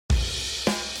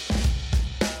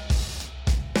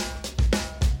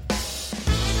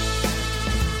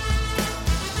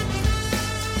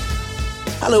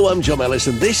Hello, I'm John Ellis,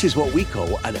 and this is what we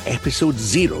call an episode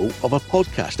 0 of a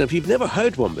podcast. Now, if you've never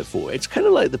heard one before, it's kind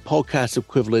of like the podcast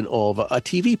equivalent of a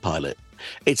TV pilot.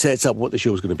 It sets up what the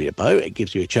show is going to be about. It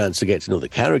gives you a chance to get to know the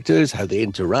characters, how they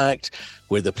interact,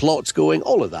 where the plot's going,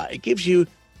 all of that. It gives you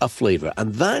a flavour,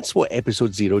 and that's what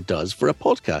episode 0 does for a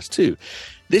podcast too.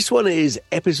 This one is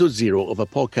episode 0 of a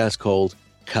podcast called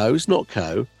Cows Not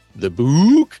Cow, the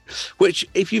Book, which,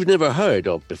 if you've never heard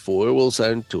of before, will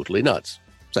sound totally nuts.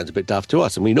 Sounds a bit daft to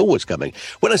us, and we know what's coming.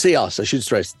 When I say us, I should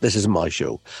stress this isn't my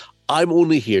show. I'm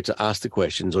only here to ask the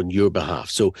questions on your behalf,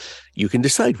 so you can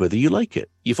decide whether you like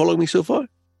it. You following me so far?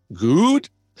 Good.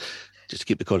 Just to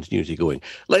keep the continuity going.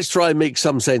 Let's try and make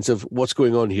some sense of what's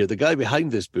going on here. The guy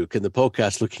behind this book and the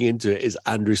podcast looking into it is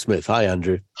Andrew Smith. Hi,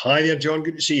 Andrew. Hi there, John.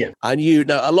 Good to see you. And you.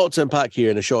 Now, a lot to unpack here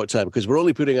in a short time because we're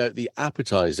only putting out the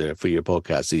appetizer for your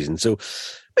podcast season. So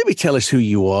maybe tell us who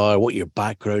you are, what your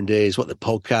background is, what the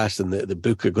podcast and the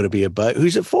book are going to be about.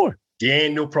 Who's it for? Yeah,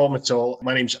 no problem at all.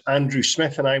 My name's Andrew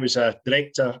Smith, and I was a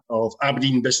director of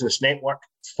Aberdeen Business Network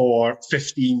for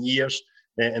 15 years.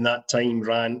 In that time,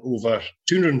 ran over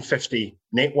 250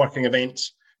 networking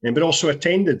events, but also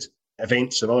attended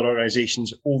events of other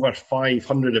organisations, over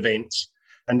 500 events,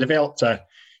 and developed a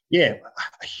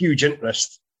huge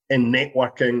interest in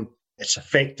networking, its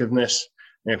effectiveness,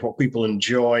 what people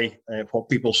enjoy, what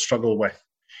people struggle with.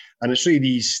 And it's really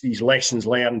these lessons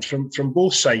learned from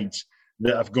both sides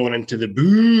that have gone into the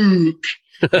book,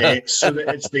 so that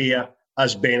it's there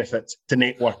as benefit to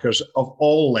networkers of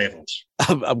all levels.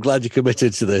 I'm glad you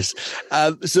committed to this.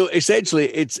 So essentially,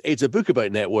 it's a book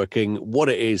about networking, what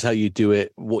it is, how you do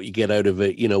it, what you get out of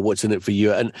it, what's in it for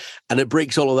you. And it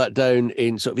breaks all of that down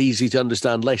in sort of easy to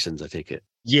understand lessons, I take it.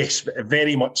 Yes,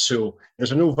 very much so.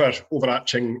 There's an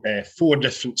overarching 4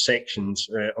 different sections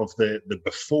of the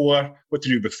before, what to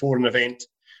do before an event,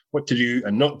 what to do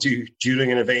and not do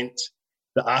during an event,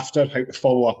 the after, how to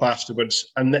follow up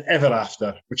afterwards, and the ever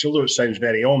after, which, although it sounds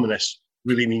very ominous,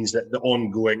 really means that the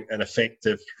ongoing and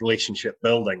effective relationship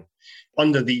building.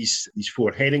 Under these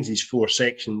 4 headings, these 4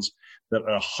 sections, there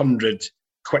are 100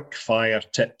 quick fire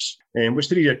tips, which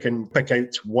the reader can pick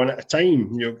out one at a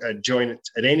time, join it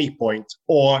at any point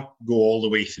or go all the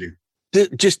way through.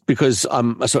 Just because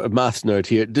I'm a sort of maths nerd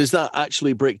here, does that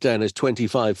actually break down as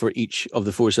 25 for each of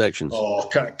the 4 sections? Oh,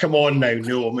 come on now.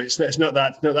 No, it's not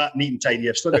that neat and tidy.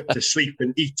 I've still got to sleep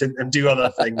and eat and do other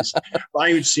things. But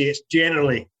I would say it's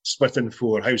generally split in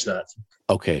 4. How's that?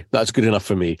 Okay, that's good enough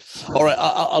for me. All right,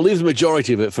 I'll leave the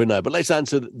majority of it for now, but let's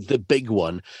answer the big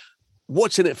one.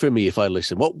 What's in it for me if I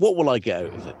listen? What will I get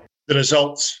out of it? The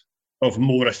results of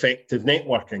more effective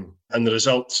networking, and the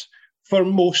results for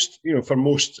most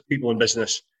people in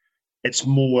business, it's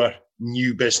more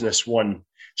new business won.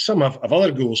 Some have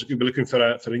other goals. If you'll be looking for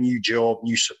a new job,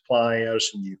 new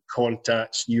suppliers, new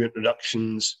contacts, new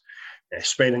introductions,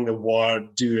 spreading the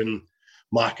word, doing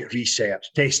market research,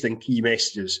 testing key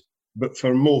messages. But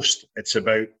for most, it's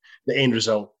about the end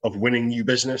result of winning new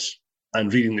business,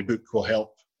 and reading the book will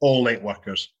help all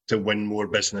networkers to win more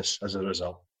business as a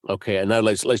result. Okay, and now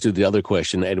let's do the other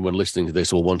question that anyone listening to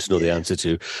this will want to know the answer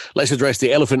to. Let's address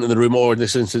the elephant in the room, or in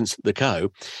this instance, the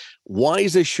cow. Why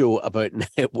is this show about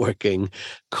networking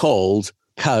called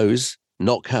Cows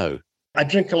Not Cow? I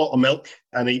drink a lot of milk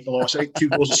and I eat 2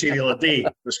 bowls of cereal a day.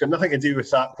 It's got nothing to do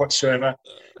with that whatsoever.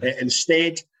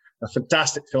 Instead, a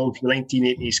fantastic film from the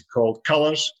 1980s called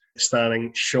Colours,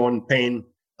 starring Sean Penn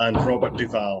and Robert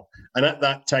Duvall. And at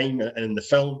that time, and in the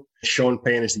film, Sean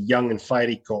Penn is the young and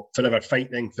fiery cop, forever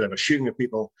fighting, forever shooting at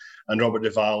people, and Robert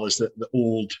Duvall is the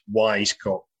old, wise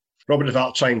cop. Robert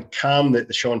Duvall tries and calm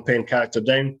the Sean Penn character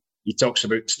down. He talks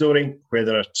about the story where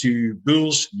there are 2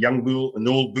 bulls, young bull and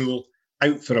old bull,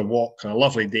 out for a walk on a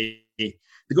lovely day. They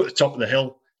go to the top of the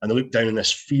hill and they look down in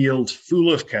this field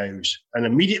full of cows. And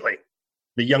immediately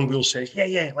the young bull says,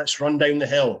 yeah, let's run down the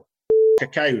hill, a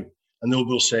cow. And the old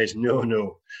bull says,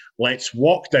 no, let's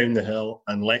walk down the hill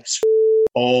and let's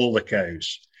all the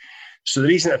cows. So the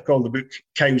reason I've called the book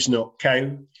Cows Not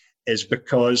Cow is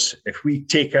because if we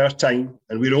take our time,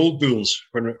 and we're old bulls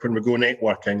when we go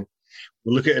networking,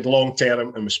 we look at it long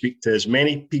term and we speak to as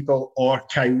many people or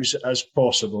cows as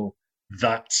possible,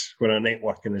 that's when our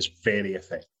networking is very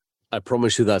effective. I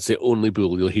promise you that's the only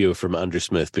bull you'll hear from Andrew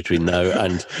Smith between now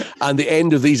and the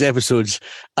end of these episodes,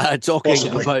 talking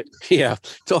about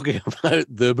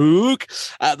the book.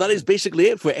 That is basically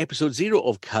it for episode 0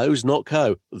 of Cows Not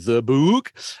Cow, the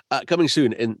book. Coming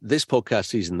soon in this podcast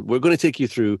season, we're going to take you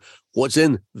through what's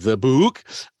in the book.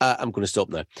 I'm going to stop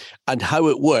now. And how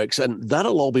it works. And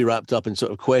that'll all be wrapped up in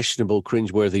sort of questionable,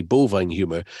 cringeworthy, bovine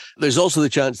humour. There's also the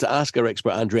chance to ask our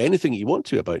expert, Andrew, anything you want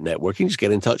to about networking. Just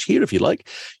get in touch here if you like.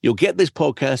 You'll get this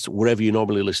podcast wherever you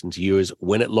normally listen to yours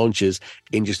when it launches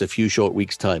in just a few short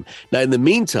weeks' time. Now, in the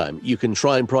meantime, you can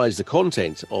try and prize the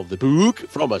content of the book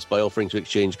from us by offering to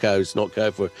exchange cows, not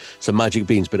cow, for some magic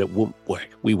beans, but it won't work.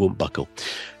 We won't buckle.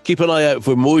 Keep an eye out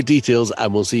for more details,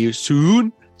 and we'll see you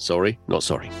soon. Sorry, not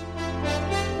sorry.